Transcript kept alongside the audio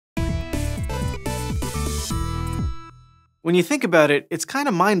When you think about it, it's kind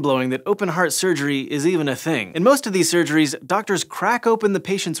of mind-blowing that open heart surgery is even a thing. In most of these surgeries, doctors crack open the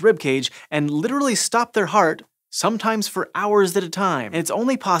patient's ribcage and literally stop their heart, sometimes for hours at a time. And it's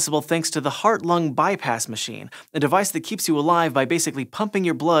only possible thanks to the heart-lung bypass machine, a device that keeps you alive by basically pumping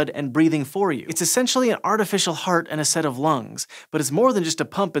your blood and breathing for you. It's essentially an artificial heart and a set of lungs, but it's more than just a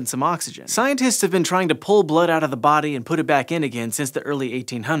pump and some oxygen. Scientists have been trying to pull blood out of the body and put it back in again since the early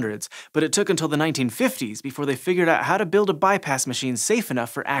 1800s, but it took until the 1950s before they figured out how to build a bypass machine safe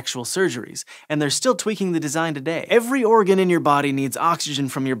enough for actual surgeries, and they're still tweaking the design today. Every organ in your body needs oxygen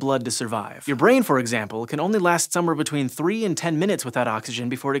from your blood to survive. Your brain, for example, can only last somewhere between 3 and 10 minutes without oxygen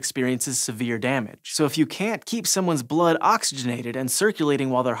before it experiences severe damage. So if you can't keep someone's blood oxygenated and circulating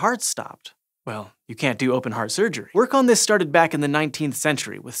while their heart's stopped, well, you can't do open heart surgery. Work on this started back in the 19th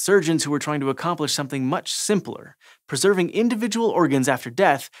century with surgeons who were trying to accomplish something much simpler, preserving individual organs after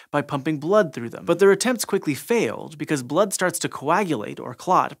death by pumping blood through them. But their attempts quickly failed because blood starts to coagulate or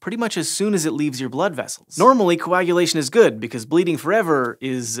clot pretty much as soon as it leaves your blood vessels. Normally, coagulation is good because bleeding forever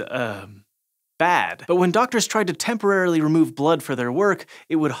is, bad. But when doctors tried to temporarily remove blood for their work,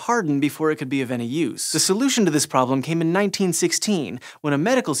 it would harden before it could be of any use. The solution to this problem came in 1916, when a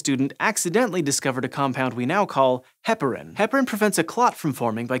medical student accidentally discovered a compound we now call heparin. Heparin prevents a clot from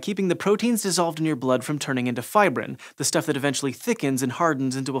forming by keeping the proteins dissolved in your blood from turning into fibrin, the stuff that eventually thickens and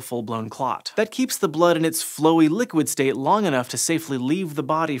hardens into a full-blown clot. That keeps the blood in its flowy liquid state long enough to safely leave the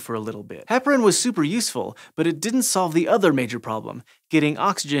body for a little bit. Heparin was super useful, but it didn't solve the other major problem, getting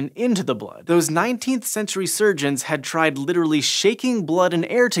oxygen into the blood. Those 19th century surgeons had tried literally shaking blood and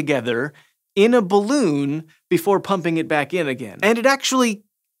air together in a balloon before pumping it back in again. And it actually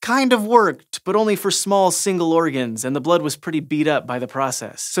kind of worked, but only for small single organs, and the blood was pretty beat up by the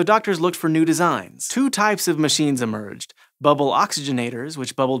process. So doctors looked for new designs. 2 types of machines emerged: bubble oxygenators,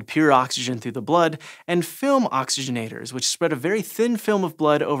 which bubbled pure oxygen through the blood, and film oxygenators, which spread a very thin film of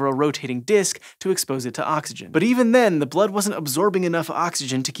blood over a rotating disc to expose it to oxygen. But even then, the blood wasn't absorbing enough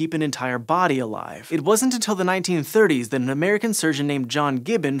oxygen to keep an entire body alive. It wasn't until the 1930s that an American surgeon named John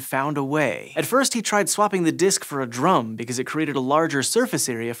Gibbon found a way. At first, he tried swapping the disc for a drum because it created a larger surface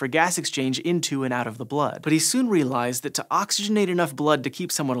area for gas exchange into and out of the blood. But he soon realized that to oxygenate enough blood to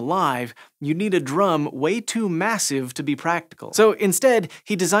keep someone alive, you'd need a drum way too massive to be practical. So instead,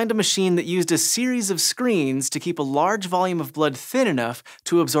 he designed a machine that used a series of screens to keep a large volume of blood thin enough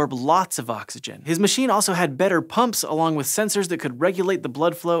to absorb lots of oxygen. His machine also had better pumps along with sensors that could regulate the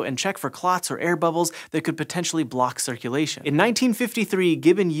blood flow and check for clots or air bubbles that could potentially block circulation. In 1953,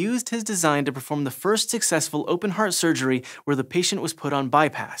 Gibbon used his design to perform the first successful open heart surgery where the patient was put on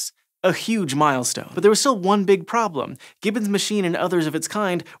bypass. A huge milestone. But there was still one big problem. Gibbon's machine and others of its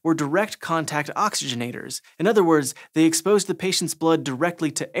kind were direct contact oxygenators. In other words, they exposed the patient's blood directly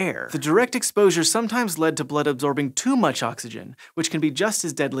to air. The direct exposure sometimes led to blood absorbing too much oxygen, which can be just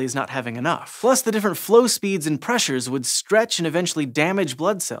as deadly as not having enough. Plus, the different flow speeds and pressures would stretch and eventually damage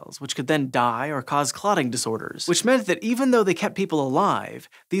blood cells, which could then die or cause clotting disorders. Which meant that even though they kept people alive,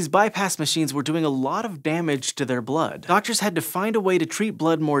 these bypass machines were doing a lot of damage to their blood. Doctors had to find a way to treat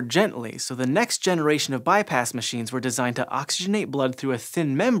blood more gently, so the next generation of bypass machines were designed to oxygenate blood through a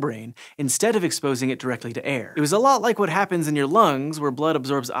thin membrane instead of exposing it directly to air. It was a lot like what happens in your lungs, where blood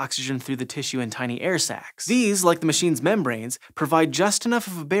absorbs oxygen through the tissue in tiny air sacs. These, like the machine's membranes, provide just enough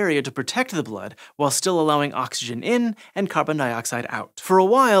of a barrier to protect the blood while still allowing oxygen in and carbon dioxide out. For a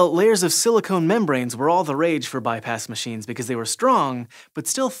while, layers of silicone membranes were all the rage for bypass machines because they were strong, but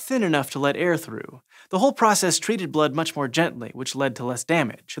still thin enough to let air through. The whole process treated blood much more gently, which led to less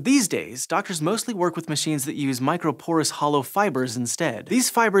damage. But these days, doctors mostly work with machines that use microporous hollow fibers instead. These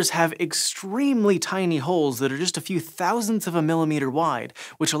fibers have extremely tiny holes that are just a few thousandths of a millimeter wide,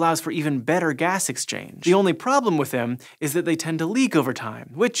 which allows for even better gas exchange. The only problem with them is that they tend to leak over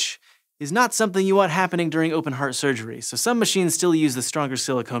time, which is not something you want happening during open heart surgery, so some machines still use the stronger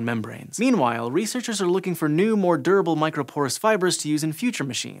silicone membranes. Meanwhile, researchers are looking for new, more durable microporous fibers to use in future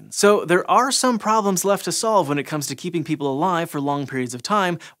machines. So there are some problems left to solve when it comes to keeping people alive for long periods of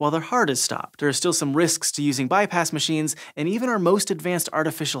time while their heart is stopped. There are still some risks to using bypass machines, and even our most advanced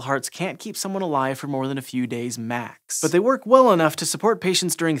artificial hearts can't keep someone alive for more than a few days max. But they work well enough to support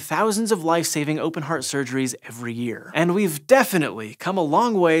patients during thousands of life-saving open heart surgeries every year. And we've definitely come a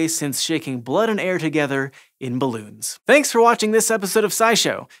long way since shaking blood and air together in balloons. Thanks for watching this episode of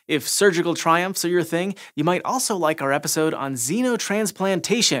SciShow. If surgical triumphs are your thing, you might also like our episode on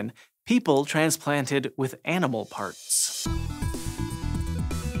xenotransplantation, people transplanted with animal parts.